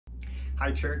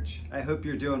Hi, church. I hope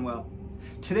you're doing well.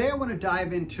 Today, I want to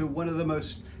dive into one of the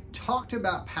most talked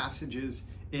about passages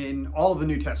in all of the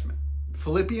New Testament,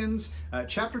 Philippians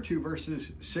chapter 2,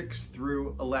 verses 6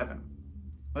 through 11.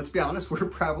 Let's be honest, we're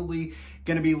probably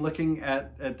going to be looking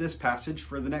at this passage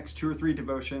for the next 2 or 3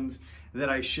 devotions that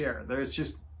I share.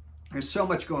 There's so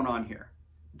much going on here.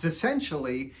 It's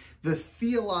essentially the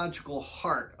theological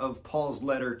heart of Paul's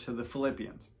letter to the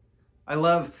Philippians. I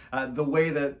love the way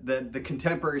that the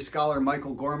contemporary scholar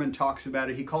Michael Gorman talks about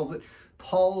it. He calls it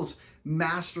Paul's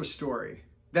master story.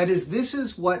 That is, this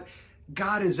is what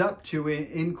God is up to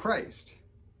in Christ.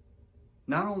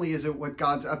 Not only is it what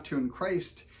God's up to in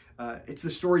Christ, it's the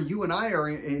story you and I are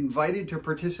invited to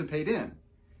participate in.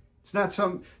 It's not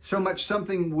so much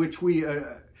something which we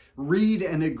read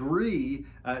and agree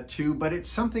to, but it's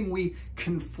something we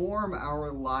conform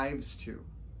our lives to.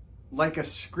 Like a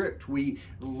script we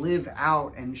live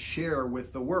out and share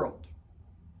with the world.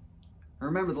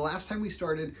 Remember, the last time we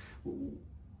started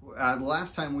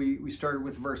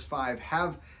with verse 5,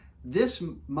 have this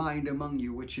mind among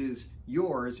you, which is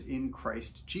yours in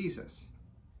Christ Jesus.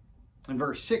 In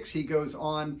verse 6, he goes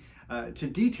on to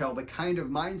detail the kind of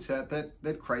mindset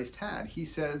that Christ had. He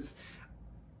says,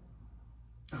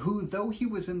 who, though he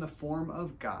was in the form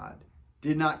of God,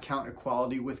 did not count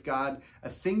equality with God a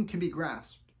thing to be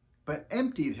grasped, but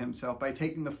emptied himself by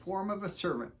taking the form of a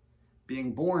servant,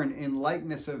 being born in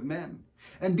likeness of men.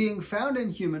 And being found in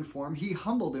human form, he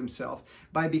humbled himself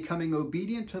by becoming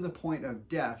obedient to the point of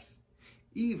death,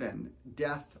 even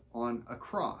death on a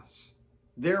cross.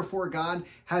 Therefore God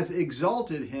has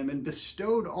exalted him and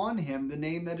bestowed on him the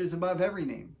name that is above every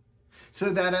name, so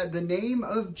that at the name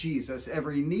of Jesus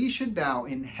every knee should bow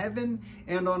in heaven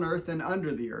and on earth and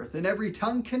under the earth, and every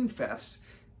tongue confess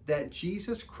that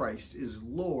Jesus Christ is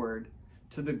Lord,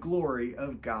 to the glory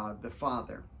of God the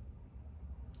Father.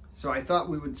 So I thought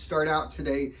we would start out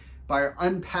today by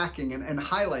unpacking and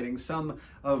highlighting some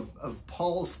of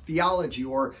Paul's theology,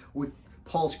 or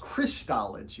Paul's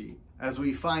Christology as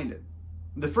we find it.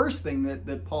 The first thing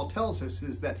that Paul tells us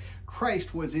is that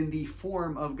Christ was in the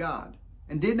form of God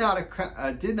and did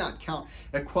not count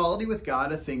equality with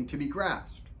God a thing to be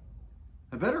grasped.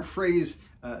 A better phrase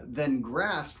than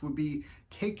grasped would be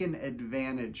taken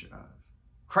advantage of.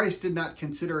 Christ did not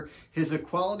consider his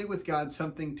equality with God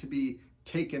something to be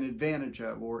taken advantage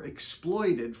of or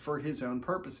exploited for his own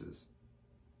purposes.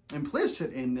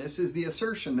 Implicit in this is the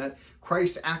assertion that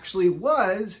Christ actually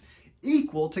was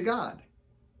equal to God.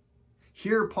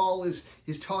 Here Paul is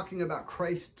talking about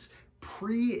Christ's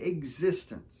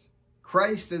pre-existence.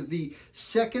 Christ as the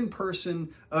second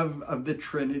person of the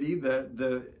Trinity,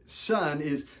 the Son,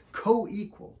 is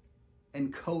co-equal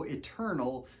and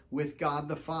co-eternal with God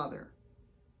the Father.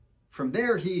 From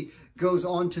there, he goes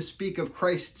on to speak of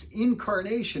Christ's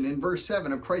incarnation in verse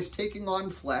 7, of Christ taking on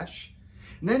flesh.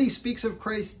 And then he speaks of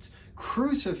Christ's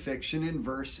crucifixion in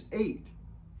verse 8,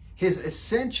 his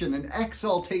ascension and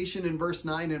exaltation in verse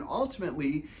 9, and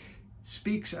ultimately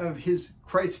speaks of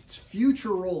Christ's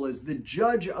future role as the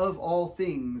judge of all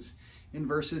things in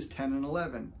verses 10 and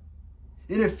 11.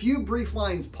 In a few brief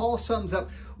lines, Paul sums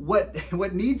up what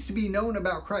needs to be known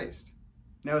about Christ.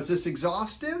 Now, is this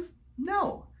exhaustive?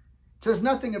 No. It says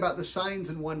nothing about the signs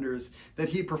and wonders that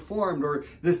he performed or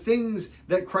the things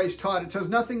that Christ taught. It says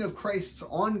nothing of Christ's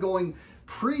ongoing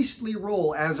priestly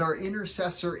role as our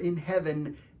intercessor in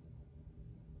heaven.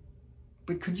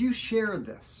 But could you share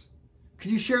this?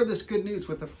 Could you share this good news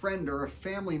with a friend or a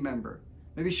family member?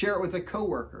 Maybe share it with a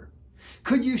coworker.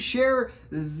 Could you share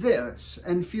this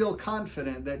and feel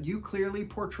confident that you clearly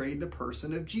portrayed the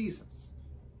person of Jesus?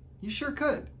 You sure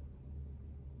could.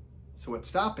 So what's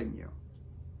stopping you?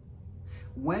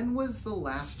 When was the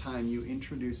last time you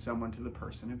introduced someone to the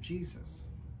person of Jesus?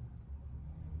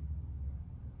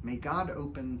 May God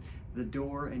open the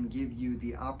door and give you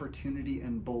the opportunity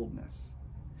and boldness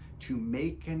to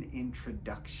make an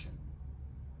introduction.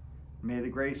 May the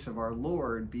grace of our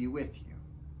Lord be with you.